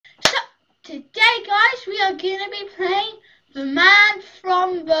Today, guys, we are going to be playing The Man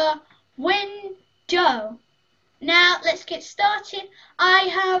from the Window. Now, let's get started. I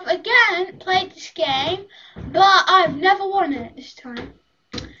have, again, played this game, but I've never won it this time.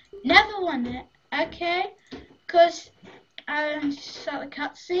 Never won it, okay? Because I'll start the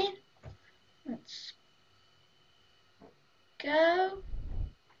cutscene. Let's go.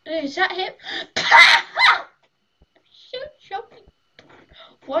 Is that him? Shoot.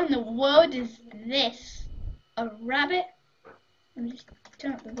 What in the world is this? A rabbit? Let me just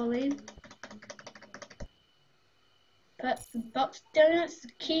turn up the volume. Put the box donuts, the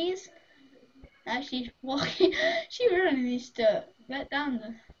keys. Now she's walking. She really needs to get down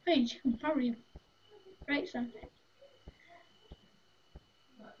the thing. She can probably break something.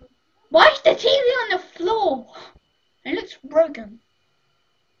 Why is the TV on the floor? It looks broken.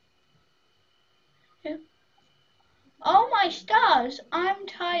 Oh my stars, I'm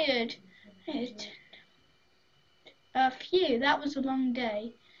tired. Phew, that was a long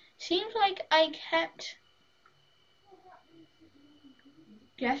day. Seems like I kept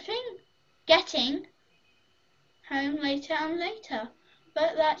getting home later and later.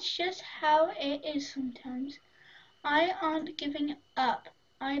 But that's just how it is sometimes. I aren't giving up.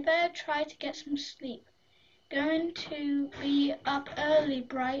 I better try to get some sleep. Going to be up early,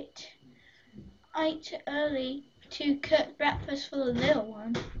 bright early to cook breakfast for the little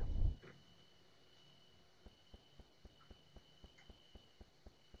one.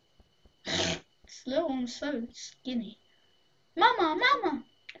 This little one's so skinny. Mama,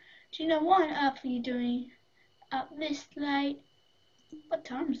 do you know what on earth are you doing up this late? What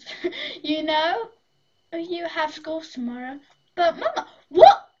time is it? You know, you have schools tomorrow. But Mama,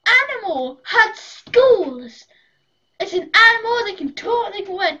 what animal had schools? It's an animal, they can talk, they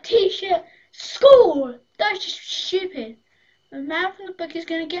can wear a t-shirt. School! That's just stupid. The man from the book is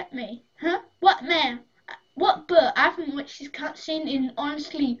going to get me. Huh? What man? What book? I haven't watched this cutscene in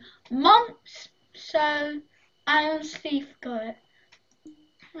honestly months, so I honestly forgot it.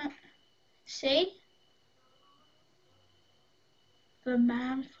 See? The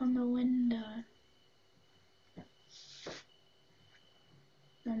man from the window.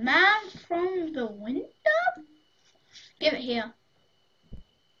 The man from the window? Give it here.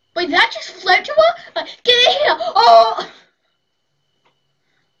 Wait, did that just float to her? Get it here! Oh!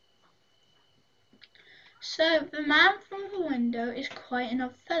 So, the man from the window is quite an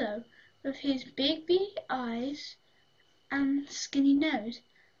odd fellow, with his big eyes and skinny nose.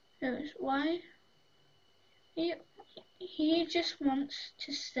 That's why he just wants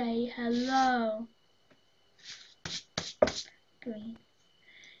to say hello. Green.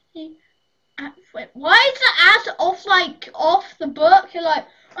 Wait, why is the ad off the book? You're like,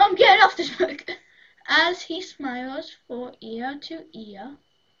 I'm getting off this book. As he smiles for ear to ear,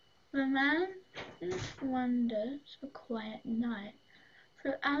 the man wanders a quiet night.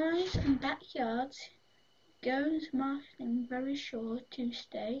 Through alleys and backyards, goes marching, very sure to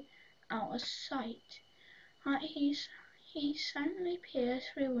stay out of sight. He silently peers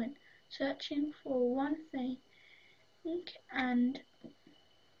through it, searching for one thing and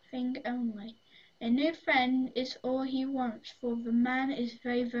thing only. A new friend is all he wants, for the man is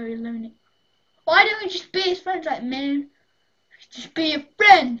very, very lonely. Why don't we just be his friends like men? Just be your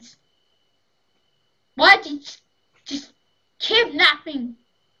friends. Why did you just kidnapping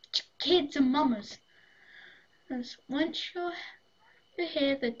kids and mamas? As once you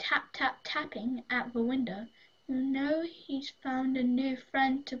hear the tapping at the window, you know he's found a new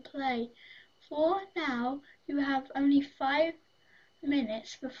friend to play. For now you have only 5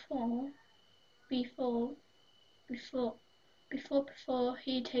 minutes before he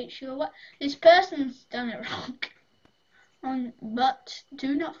takes you away. This person's done it wrong. But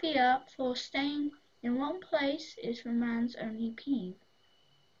do not fear, for staying in one place is the man's only peeve.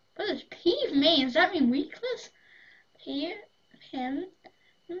 What does peeve mean? Does that mean weakness? Keep him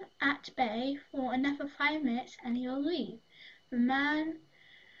at bay for another 5 minutes and he'll leave. The man,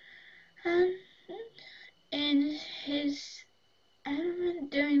 in his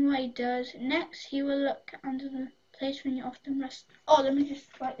element, doing what he does. Next, he will look under the place when you often rest. Oh, let me just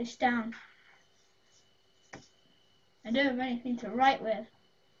write this down. I don't have anything to write with.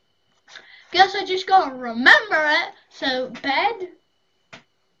 Guess I just gotta remember it. So, bed.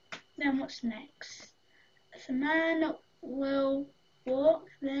 Then what's next? As a man will walk,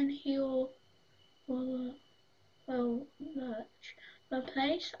 then he will lurch. The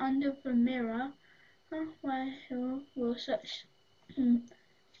place under the mirror, where he will search.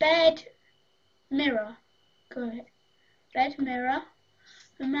 Bed, mirror. Good. Bed, mirror.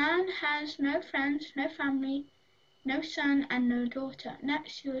 The man has no friends, no family, no son, and no daughter.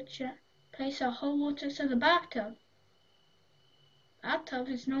 Next, you will check Place our hot water to the bathtub. Bathtub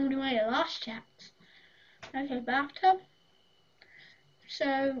is normally where your last chats. Okay, bathtub.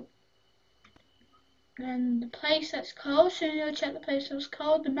 So then the place that's cold, so you'll check the place that was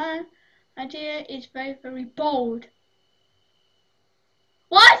cold. The man idea is very, very bold.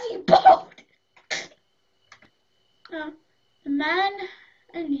 Why is he bold? The man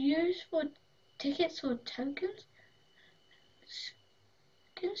and use for tickets or tokens.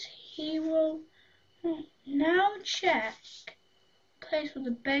 He will now check place where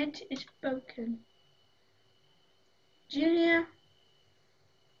the bed is broken. Junior,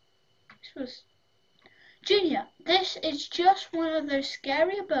 this is just one of those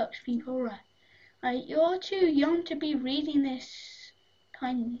scary books people read. You're too young to be reading this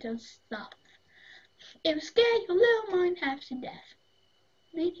kind of stuff. It will scare your little mind half to death.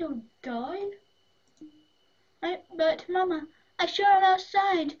 Then you'll die? But Mama, I saw it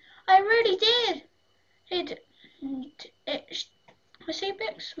outside. I really did. See,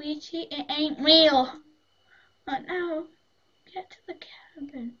 big sweetie, it ain't real. But now, get to the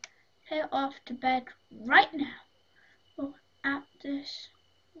cabin. Head off to bed right now. Or at this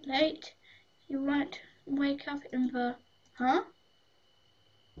late, you won't wake up in the... Huh?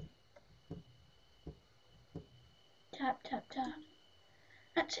 Tap, tap, tap.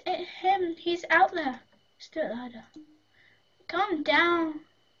 That's it, him. He's out there. Still louder. Calm down.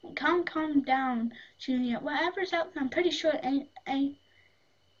 Calm down, Junior. Whatever's out there, I'm pretty sure it ain't a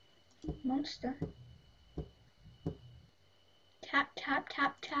monster. Tap, tap,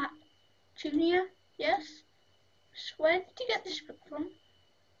 tap, tap. Junior? Yes? Where did you get this book from?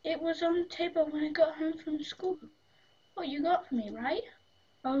 It was on the table when I got home from school. What you got for me, right?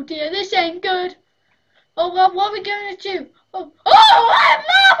 Oh dear, this ain't good. Oh well, what are we going to do?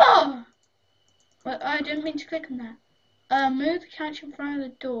 Mama! Well, I didn't mean to click on that. Move the couch in front of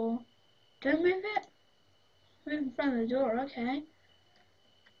the door. Don't move it. Move in front of the door, okay.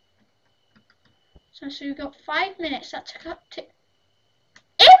 So we've got 5 minutes. That took up to...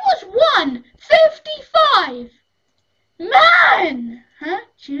 It was 1:55! Man! Huh?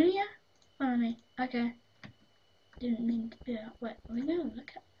 Junior? Follow me. Okay. Didn't mean to do that. Wait, are we going to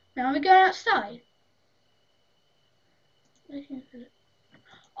look at... Now we're going outside. Looking for the...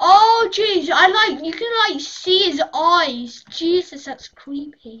 Oh jeez, you can see his eyes. Jesus, that's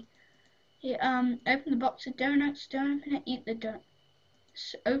creepy. Here, open the box of donuts, don't open it, eat the donut.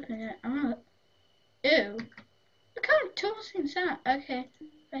 Just open it. Ew. What kind of tools is that? Okay.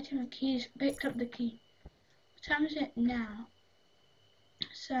 Right in the keys, picked up the key. What time is it now?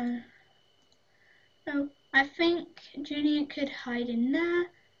 So I think Junior could hide in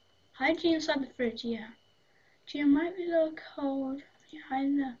there. Hide you inside the fridge, yeah. Junior might be a little cold. Hide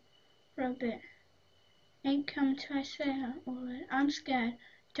in there for a bit. Ain't come till I say it. I'm scared.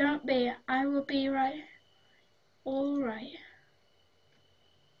 Don't be. I will be right. Alright.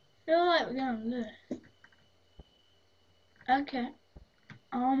 Feel like we're gonna lose. Okay.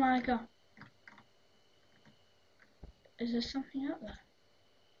 Oh my god. Is there something out there?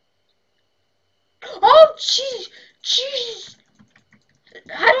 Oh jeez! Jesus!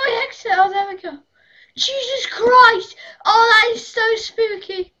 How do I exit? Oh, there we go. Jesus Christ! Oh, that is so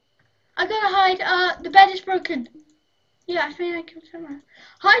spooky. I gotta hide. The bed is broken. Yeah, I think I can somehow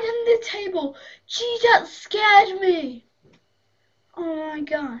hide under the table. Gee, that scared me. Oh my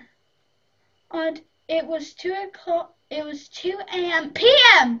god. And it was 2 o'clock. It was 2 a.m.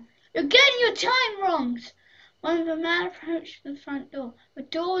 p.m. You're getting your time wrong. When the man approached the front door, the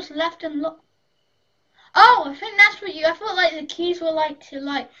door was left unlocked. Oh, I think that's what I thought like the keys were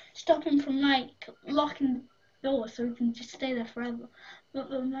to stop him from locking the door so he can just stay there forever. But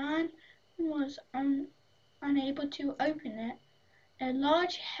the man was unable to open it. A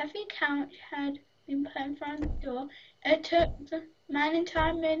large, heavy couch had been put in front of the door. It took the man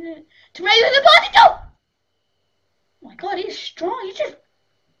entire minute to raise the body door. Oh my god, he's strong. He just...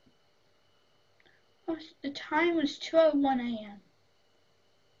 The time was 2:01 a.m.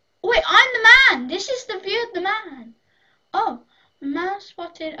 Wait, I'm the man! This is the view of the man! Oh, the man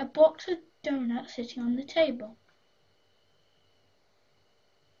spotted a box of donuts sitting on the table.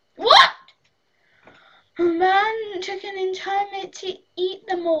 What?! The man took an entire minute to eat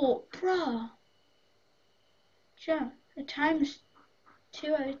them all. Bruh. Sure, the time is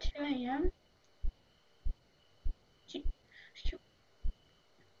 2:02 a.m.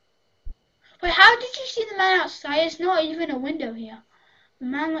 Wait, how did you see the man outside? There's not even a window here. The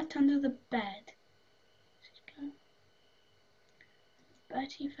man looked under the bed.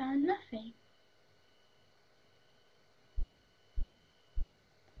 But he found nothing.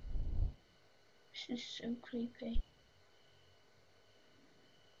 This is so creepy.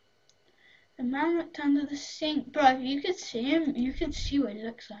 The man looked under the sink. Bro, if you could see him, you could see what he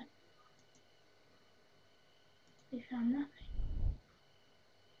looks like. They found nothing.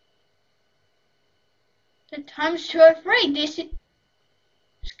 The time's 2:03. This is...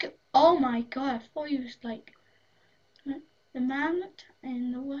 Oh my god, I thought he was like... The man looked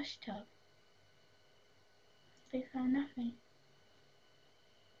in the wash tub. They found nothing.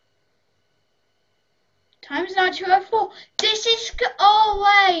 Time's now 2:04. This is...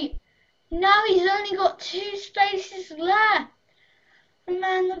 Oh wait! Now he's only got 2 spaces left. The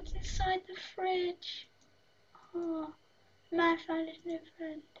man looked inside the fridge. Oh, the man found his new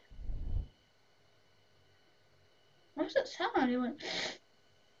friend. What was that sound? He went...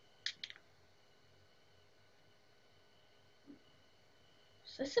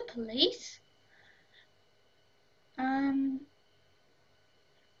 Is this the police? And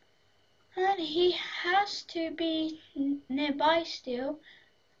he has to be nearby still.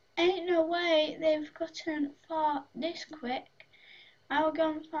 Ain't no way they've gotten far this quick. I'll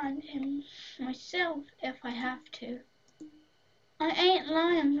go and find him myself if I have to. I ain't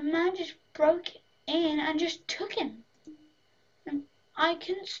lying, the man just broke in and just took him. And I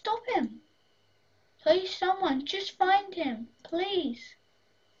couldn't stop him. Please someone, just find him, please.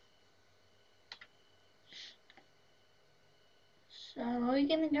 So are we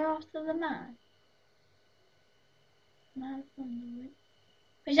gonna go after the man? Man from the room.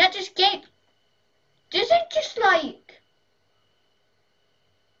 Is that just game? Does it just like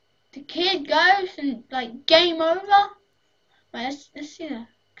the kid goes and like game over? Wait, let's see the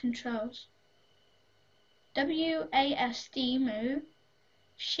controls. WASD move.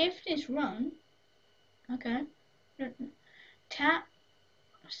 Shift is run. Okay. Tap.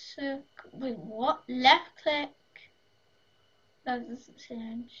 Circle. Wait, what? Left click. That doesn't say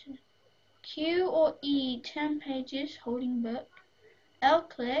anything. Q or E, 10 pages, holding book. L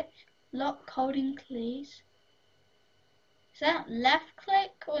click, lock holding keys. Is that left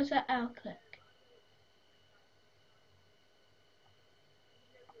click or is that L click?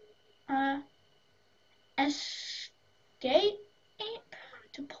 Escape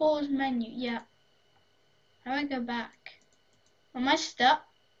to pause menu. Yeah. How do I go back? Am I stuck?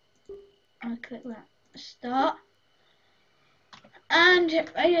 I'll click that. Start. And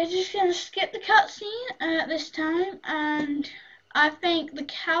I'm just gonna skip the cutscene this time, and I think the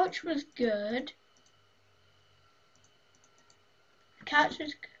couch was good. The couch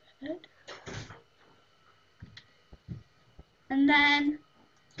was good. And then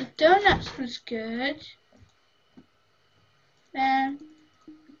the donuts was good. Then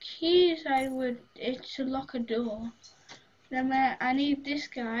the keys it's to lock a door. Then I need this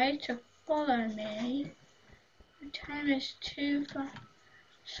guy to follow me. The time is 2:05.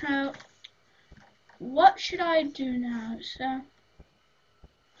 So what should I do now? So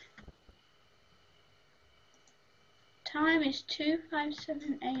time is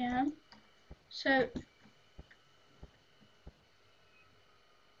 2:57 AM. So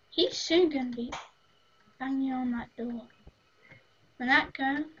he's soon gonna be banging on that door. When that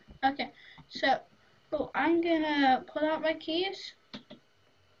goes, okay. So I'm gonna pull out my keys.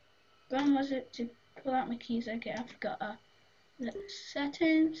 When was it to pull out my keys? Okay, I forgot.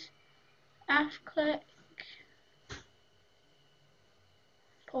 Settings, F click,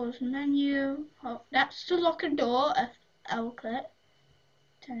 pause menu. Oh, that's to lock a door. L click.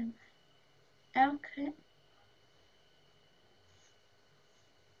 L click.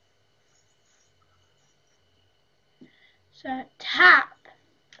 So tap.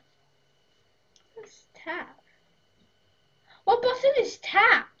 What's tap? What button is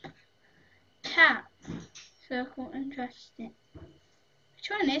tap? Tap. Circle, interesting. Which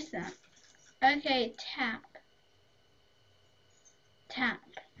one is that? Okay, tap. Tap.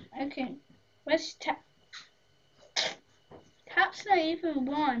 Okay. Where's tap? Tap's not even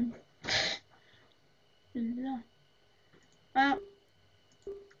one. Well.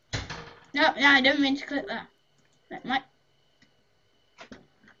 No, I don't mean to click that. That might.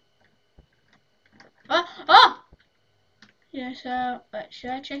 Oh! Yeah, so,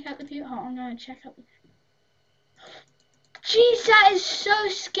 should I check out the view? Oh, I'm gonna check out the view. Jeez, that is so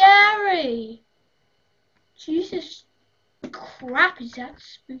scary! Jesus crap, is that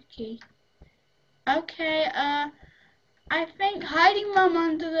spooky? Okay, I think hiding Mum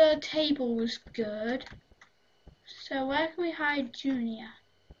under the table was good. So where can we hide Junior?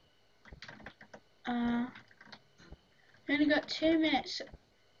 We only got 2 minutes.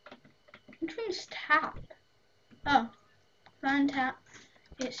 Which one's tap? Oh, run tap.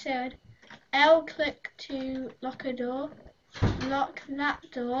 It said L click to lock a door. Lock that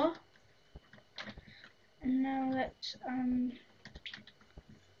door. And now let's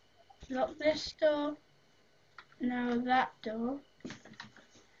lock this door. Now that door.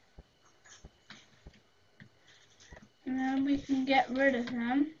 And then we can get rid of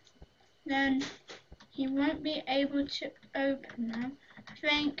them. Then he won't be able to open them. I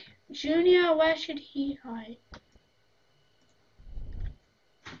think, Junior, where should he hide?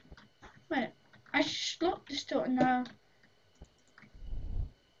 Wait, I just locked this door. No.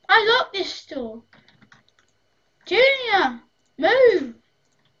 I locked this door. Junior, move.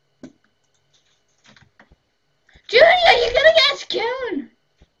 Junior, you're gonna get us killed.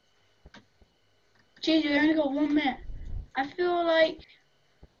 Junior, you only got 1 minute. I feel like,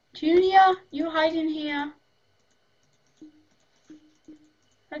 Junior, you hide in here.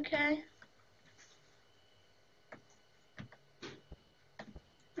 Okay.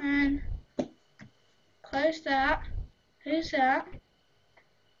 And close that. Who's that?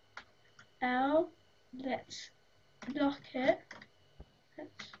 L. Let's lock it.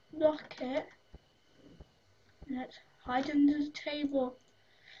 Let's lock it. Let's hide under the table.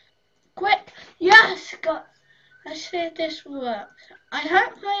 Quick! Yes! Got. Let's see if this works. I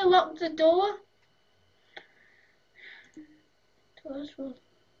hope I locked the door. Doors were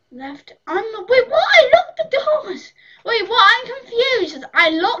left unlocked. Wait, what? I locked the doors! Wait, what? I'm confused. I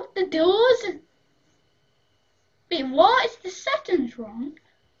locked the doors? Wait, what? Is the settings wrong?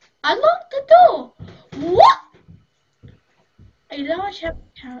 I locked the door. What? A large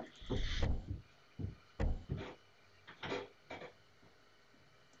account.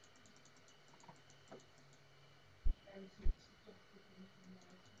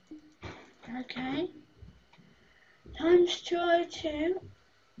 Okay. Times try to.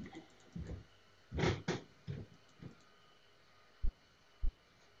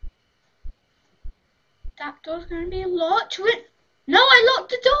 That door's gonna be locked. No, I locked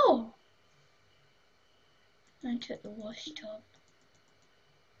the door. I took the wash tub.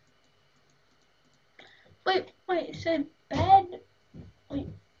 Wait, it said bed. Wait,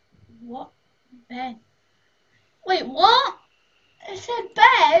 what? Bed. Wait, what? It said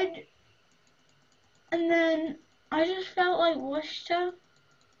bed. And then I just felt like wash tub.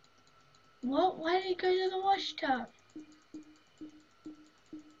 What? Why did it go to the wash tub?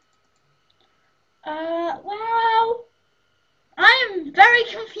 Well, I am very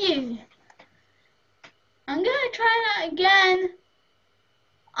confused. I'm gonna try that again.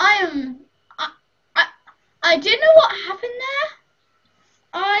 I didn't know what happened there.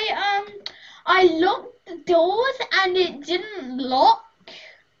 I locked the doors and it didn't lock.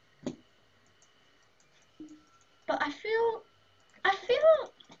 But I feel,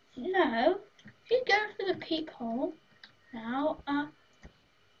 no. If you go through the peephole now,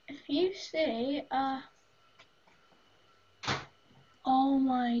 if you see, oh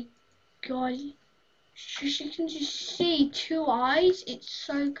my god, you can just see 2 eyes. It's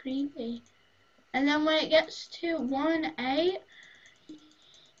so creepy. And then when it gets to 1A,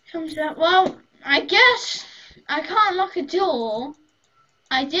 comes out. Well, I guess I can't lock a door.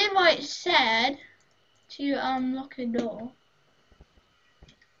 I did what it said to lock a door.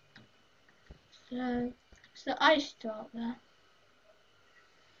 So it's the ice drop there.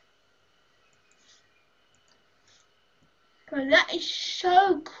 Bro, that is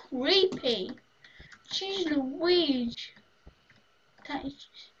so creepy. Jeez Louise. That is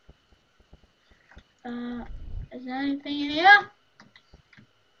just... is there anything in here?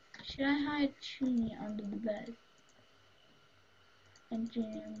 Should I hide Junior under the bed? And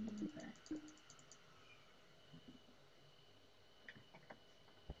Junior under the bed.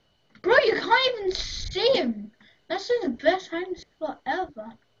 Bro, you can't even see him. This is the best hiding spot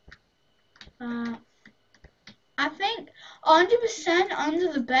ever. I think 100%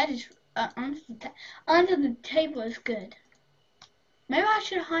 under the bed is under the table is good. Maybe I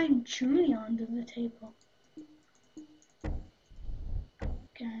should hide Junior under the table.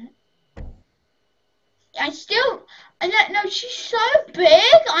 Okay. No, she's so big.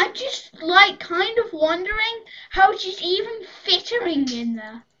 I'm just like kind of wondering how she's even fitting in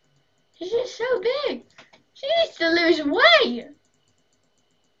there. She's just so big. She needs to lose weight.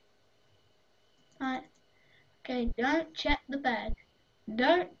 Right. Okay, don't check the bed.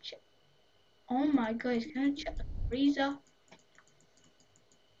 Don't check. Oh my god, he's gonna check the freezer.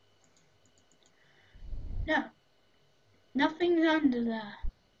 No. Nothing's under there.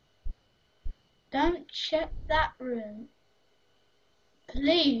 Don't check that room.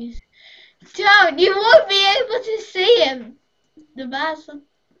 Please. Don't. You won't be able to see him. The bathroom.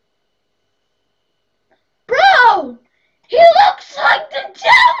 Bro! He looks like the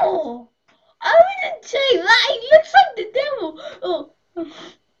devil! I wouldn't say that. He looks like the devil. Oh.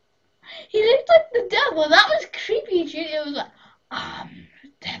 He looked like the devil. That was creepy. It was like,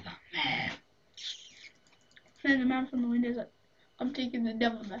 devil man. And then the man from the window is like, I'm taking the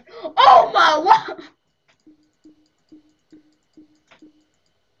devil man. Oh my what?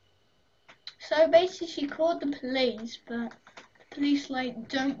 So basically she called the police, but the police like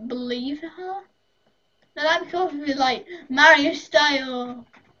don't believe her. Now that'd be cool if we like Mario style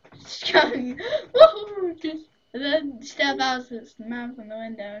just going woohoo, just and then instead of Bowser's the man from the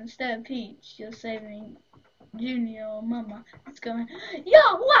window, instead of Peach you're saving Junior or Mama. It's going,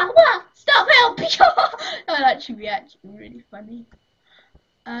 yo, what, stop help, yo. That would actually be really funny.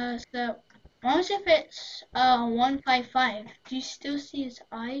 So what if it's 155? Do you still see his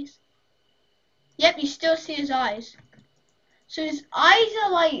eyes? Yep, you still see his eyes. So his eyes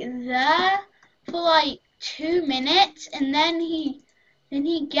are like there for like 2 minutes, and then he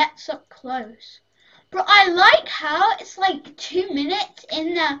gets up close. But I like how it's like 2 minutes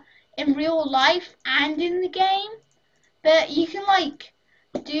in real life and in the game, but you can like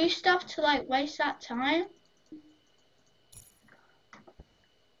do stuff to like waste that time.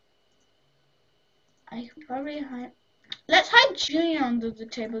 I could probably hide. Let's hide Junior under the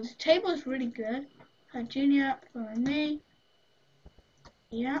table. The table is really good. Hide Junior, follow me.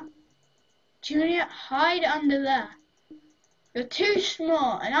 Yeah. Junior, hide under there. You're too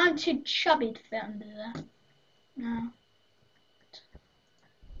small, and I'm too chubby to fit under there. No.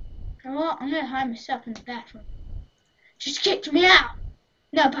 You know what? I'm gonna hide myself in the bathroom. Just kicked me out.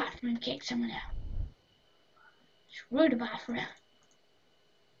 No bathroom, kick someone out. Screw the bathroom.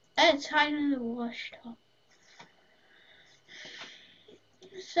 Let's hide in the washtub.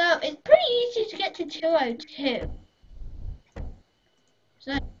 So it's pretty easy to get to 202.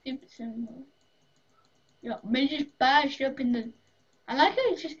 So that's super simple. Yeah, me just bashed up in the. I like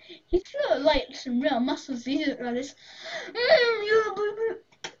how he's got like some real muscles. He's like this.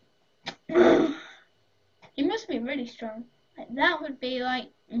 He must be really strong. Like, that would be like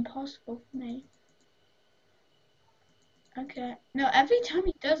impossible for me. Okay. No, every time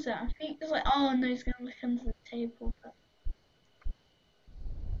he does that, I think it's like, oh no, he's gonna look under the table. But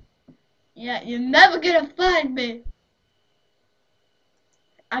yeah, you're never gonna find me.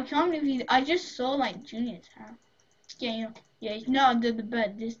 I can't believe I just saw like Junior's house. Yeah, he's not under the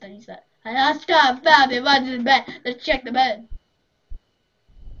bed. This time he's like, I found him under the bed. Let's check the bed.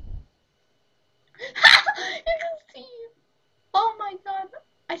 You can see him. Oh my god,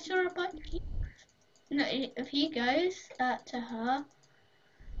 I saw a butt cheek. No, if he goes to her,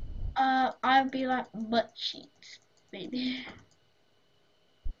 I'd be like butt cheeks, baby.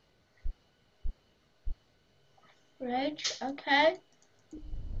 Fridge, okay.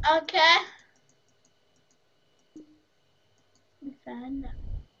 Okay. We found that.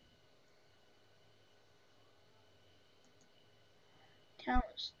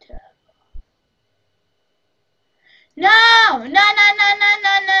 Counts to. No! No, no, no, no,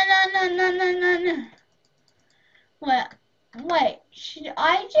 no, no, no, no, no, no, no. Wait, should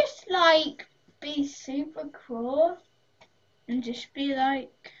I just like be super cruel and just be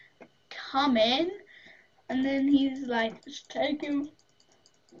like, come in? And then he's like, just take him.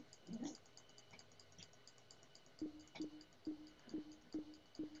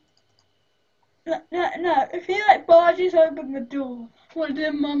 No, if he like barges open the door, what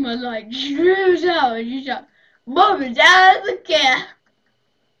did Mama like shrews out and she's like, Mama's out of the car.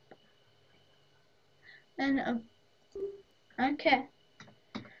 Then, okay.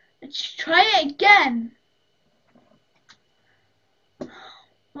 Let's try it again.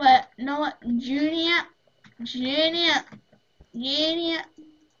 Wait, no what? Junior,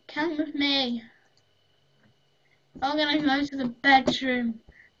 come with me. I'm gonna go to the bedroom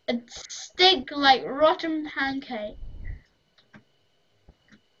and stink like rotten pancake.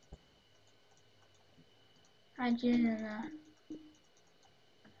 Hi, Junior.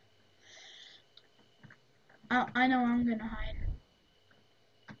 I know where I'm gonna hide.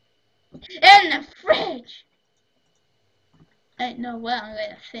 In the fridge! Ain't no way I'm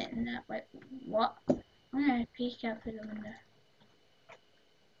gonna fit in that. Wait, what? I'm gonna peek out through the window.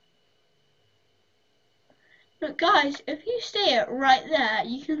 Look guys, if you stay it right there,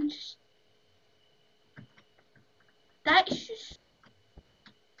 you can just... That's just...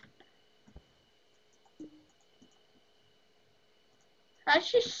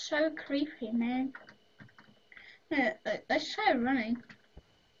 That's just so creepy, man. Yeah, let's try running.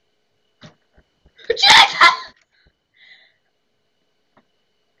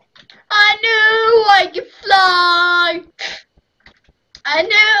 I knew I could fly. I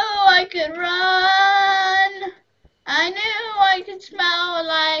knew I could run. I knew I could smell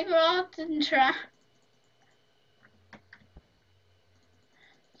like rotten trash.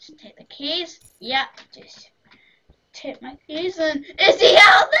 Just take the keys. Yeah, just take my keys and is he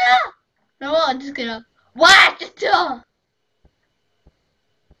out there? No, I'm just gonna What the door?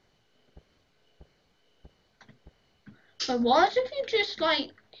 But what if you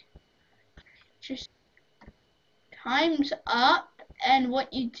just times up, and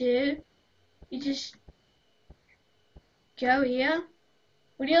what you do, you just go here?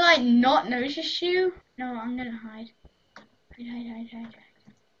 Would you like not notice you? No, I'm gonna hide. Hide.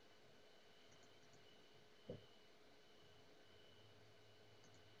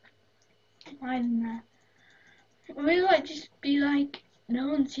 Hide in there. Would you like just be like, no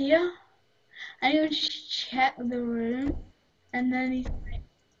one's here? And you just check the room, and then he's like,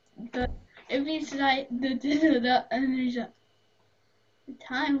 but if he's like, and then he's like, the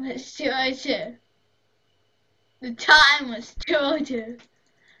time was 2:02. The time was 2:02.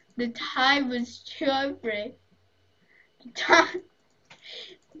 The time was 2:03. The time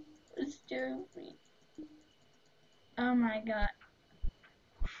was 2:03. Oh my god.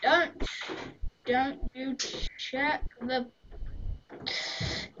 Don't you check the...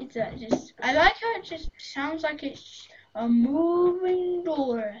 It's just... I like how it just sounds like it's a moving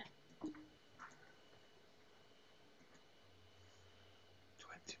door.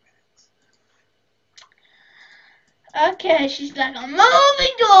 20 minutes. Okay, she's like, a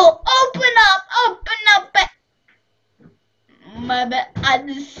moving door! Open up! My bad, I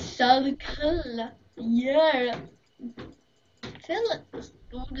just saw the color. Yeah. Feel like this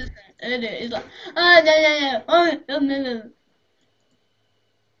door doesn't edit. It's like, oh, no. Oh, no.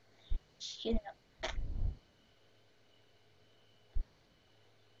 Shit up.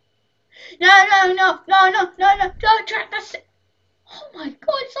 No. Don't track this. Oh my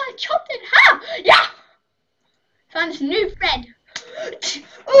god, it's like chopped in half. Yeah. Found this new friend. I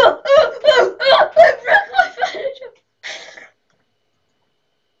broke my furniture.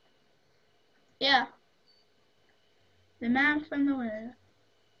 Yeah. The man from the window.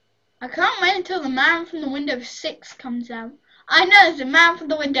 I can't wait until the man from the window 6 comes out. I know there's a man from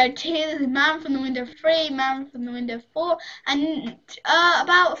the window 2, there's a man from the window 3, man from the window 4, and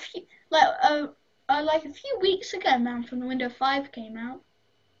about a few, like a few weeks ago, man from the window 5 came out.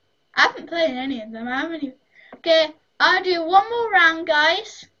 I haven't played any of them. I haven't even... Okay, I'll do one more round,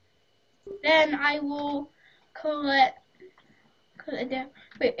 guys. Then I will call it a day.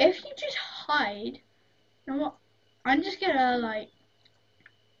 Wait, if you just hide, you know what? I'm just gonna like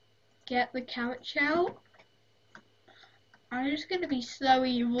get the couch out. I'm just gonna be so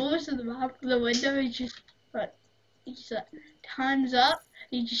evil, so the man from the window is just like, time's up.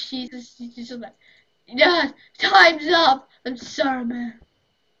 He just sees this, he's just like, yeah, time's up. I'm sorry, man.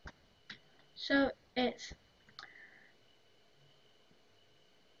 So it's,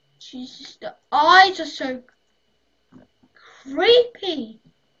 Jesus, the eyes are so creepy.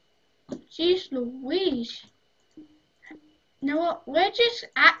 Jeez Louise. You know what? We're just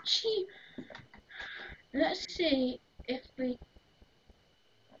actually, let's see if we...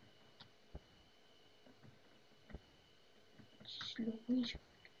 Jeez Louise.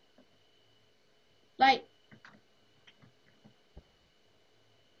 Like,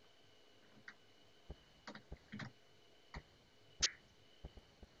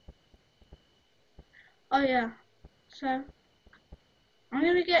 oh yeah. So I'm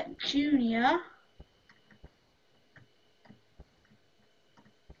gonna get Junior.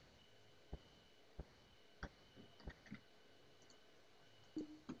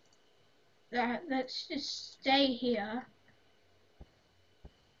 Let's just stay here.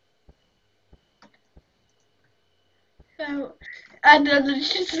 So, and then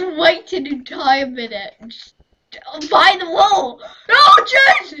just waiting in time minute. Just by the wall. Oh,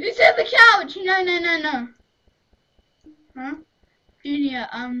 jeez! It's in the couch. No. Huh? Junior,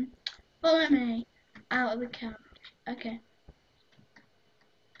 follow me out of the couch. Okay.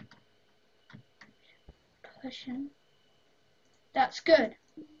 Pushing. That's good.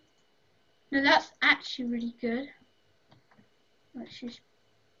 No, that's actually really good. Let's just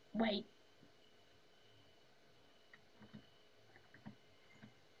wait.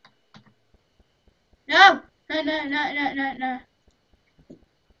 No! No.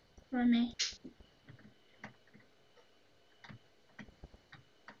 For me.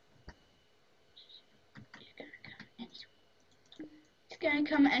 It's gonna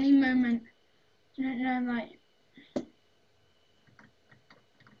come any moment. No, like.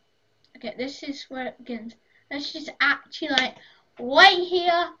 Okay, this is where it begins. Let's just actually like wait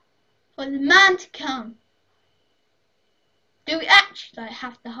here for the man to come. Do we actually like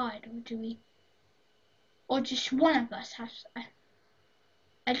have to hide, or do we? Or just one of us has to?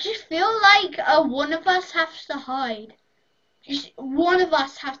 I just feel like one of us has to hide. Just one of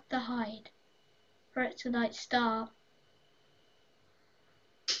us has to hide for it to like start.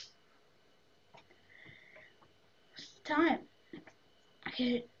 time.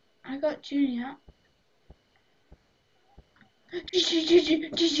 Okay, I got Junior. He's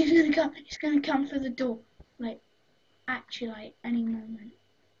gonna come. He's gonna come through the door. Like, actually, like any moment.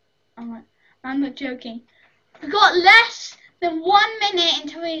 I'm not joking. We got less than 1 minute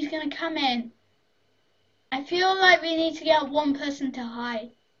until he's gonna come in. I feel like we need to get one person to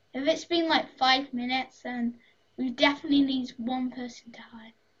hide. If it's been like 5 minutes, then we definitely need one person to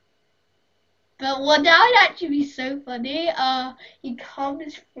hide. But what that would actually be so funny, he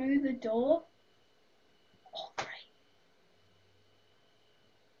comes through the door. Oh, great.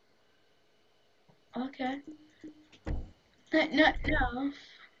 Okay. No. I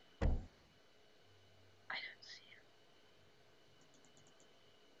don't see him.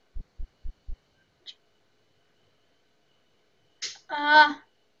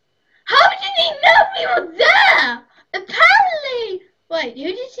 How did he know we were there? Apparently. Wait, who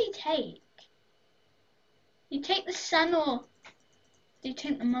did he take? Did he take the son or did he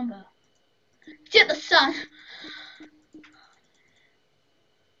take the mother? He took the son.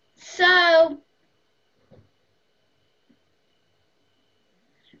 So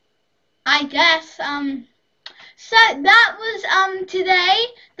I guess so that was today,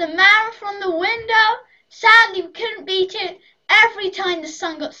 the man from the window. Sadly we couldn't beat it. Every time the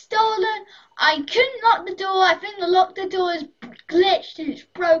sun got stolen, I couldn't lock the door. I think the door is glitched and it's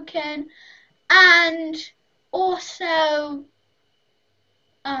broken. And also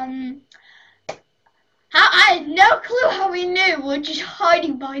I had no clue how he knew. We were just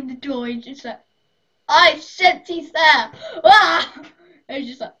hiding behind the door. He's just like, I sense he's there. Ah! And he's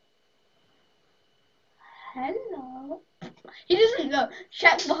just like, hello. He doesn't go,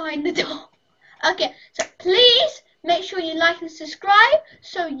 check behind the door. Okay, so please make sure you like and subscribe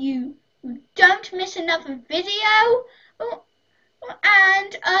so you don't miss another video.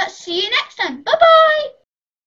 And see you next time. Bye bye.